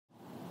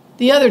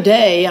The other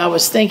day, I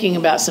was thinking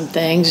about some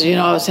things.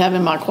 I was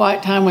having my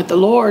quiet time with the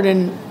Lord,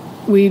 and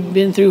we'd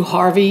been through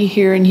Harvey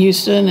here in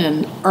Houston,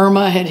 and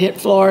Irma had hit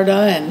Florida,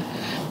 and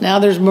now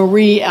there's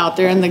Marie out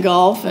there in the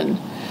Gulf. And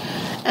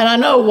I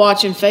know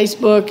watching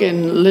Facebook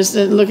and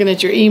looking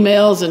at your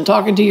emails and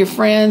talking to your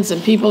friends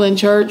and people in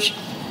church,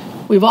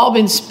 we've all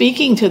been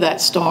speaking to that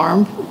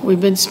storm.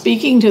 We've been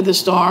speaking to the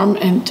storm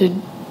and to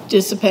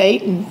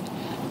dissipate and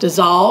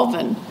dissolve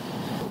and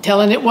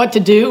telling it what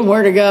to do and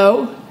where to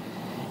go.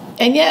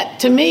 And yet,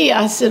 to me,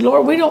 I said,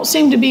 Lord, we don't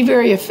seem to be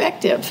very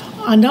effective.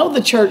 I know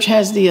the church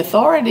has the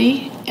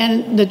authority,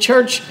 and the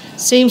church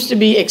seems to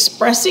be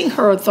expressing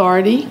her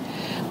authority,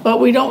 but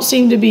we don't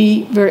seem to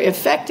be very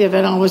effective.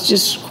 And I was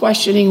just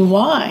questioning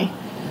why.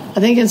 I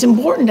think it's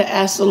important to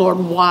ask the Lord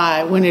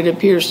why when it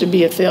appears to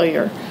be a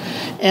failure.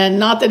 And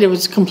not that it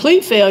was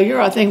complete failure.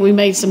 I think we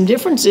made some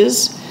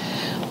differences,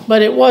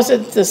 but it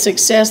wasn't the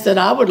success that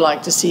I would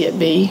like to see it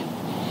be.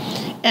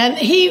 And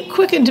he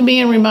quickened me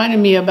and reminded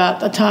me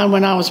about the time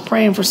when I was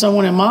praying for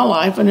someone in my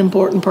life, an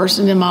important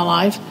person in my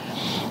life.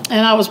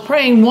 And I was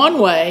praying one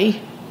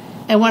way.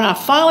 And when I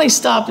finally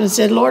stopped and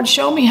said, Lord,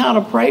 show me how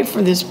to pray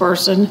for this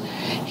person,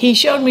 he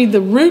showed me the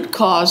root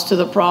cause to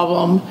the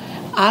problem.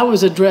 I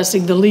was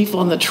addressing the leaf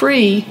on the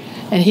tree,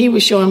 and he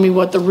was showing me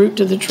what the root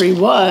to the tree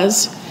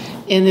was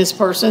in this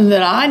person,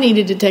 that I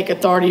needed to take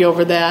authority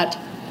over that.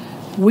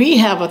 We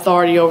have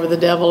authority over the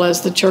devil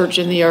as the church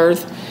in the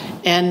earth,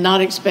 and not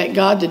expect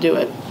God to do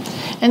it.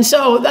 And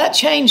so that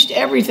changed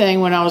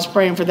everything when I was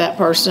praying for that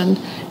person,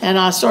 and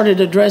I started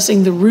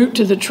addressing the root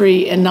to the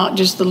tree and not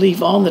just the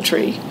leaf on the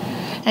tree.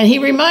 And he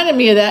reminded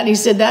me of that, and he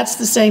said, that's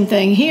the same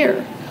thing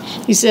here.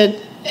 He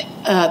said,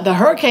 the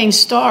hurricanes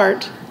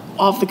start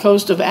off the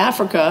coast of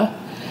Africa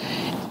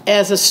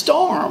as a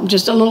storm,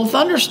 just a little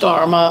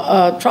thunderstorm,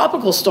 a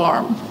tropical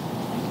storm.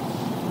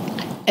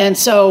 And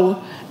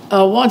so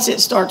once it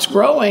starts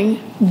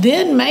growing,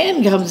 then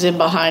man comes in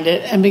behind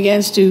it and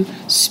begins to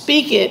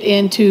speak it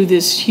into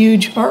this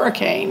huge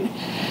hurricane.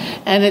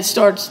 And it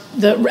starts,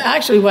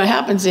 actually what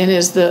happens then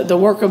is the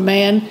work of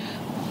man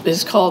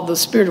is called the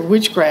spirit of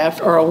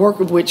witchcraft, or a work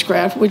of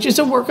witchcraft, which is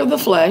a work of the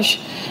flesh.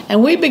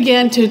 And we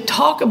begin to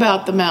talk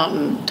about the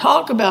mountain,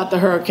 talk about the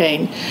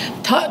hurricane,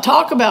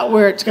 talk about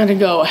where it's going to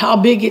go, how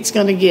big it's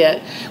going to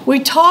get.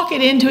 We talk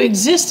it into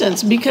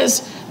existence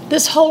because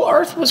this whole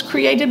earth was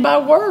created by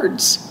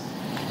words.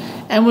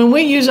 And when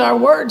we use our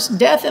words,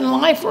 death and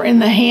life are in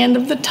the hand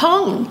of the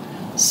tongue.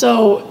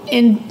 So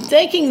in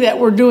thinking that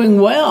we're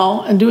doing well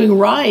and doing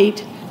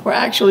right, we're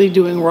actually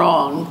doing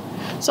wrong.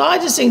 So I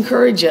just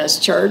encourage us,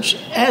 church,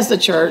 as the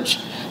church,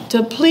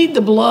 to plead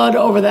the blood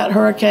over that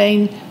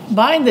hurricane,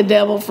 bind the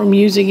devil from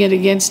using it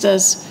against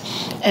us,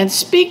 and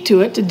speak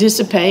to it to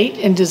dissipate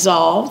and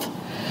dissolve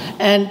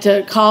and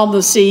to calm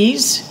the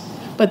seas.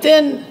 But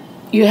then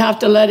you have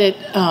to let it,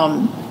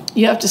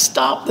 you have to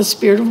stop the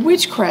spirit of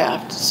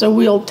witchcraft. So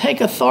we'll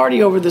take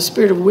authority over the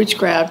spirit of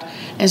witchcraft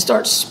and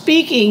start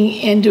speaking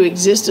into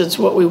existence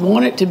what we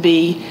want it to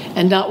be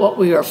and not what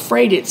we are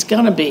afraid it's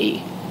going to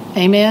be.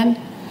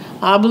 Amen?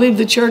 I believe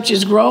the church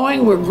is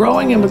growing. We're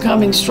growing and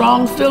becoming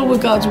strong, filled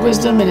with God's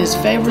wisdom and his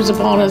favors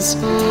upon us.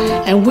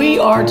 And we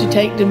are to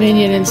take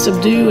dominion and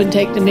subdue and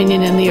take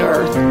dominion in the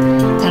earth.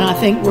 And I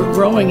think we're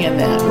growing in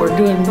that. We're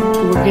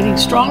getting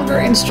stronger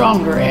and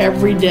stronger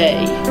every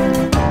day.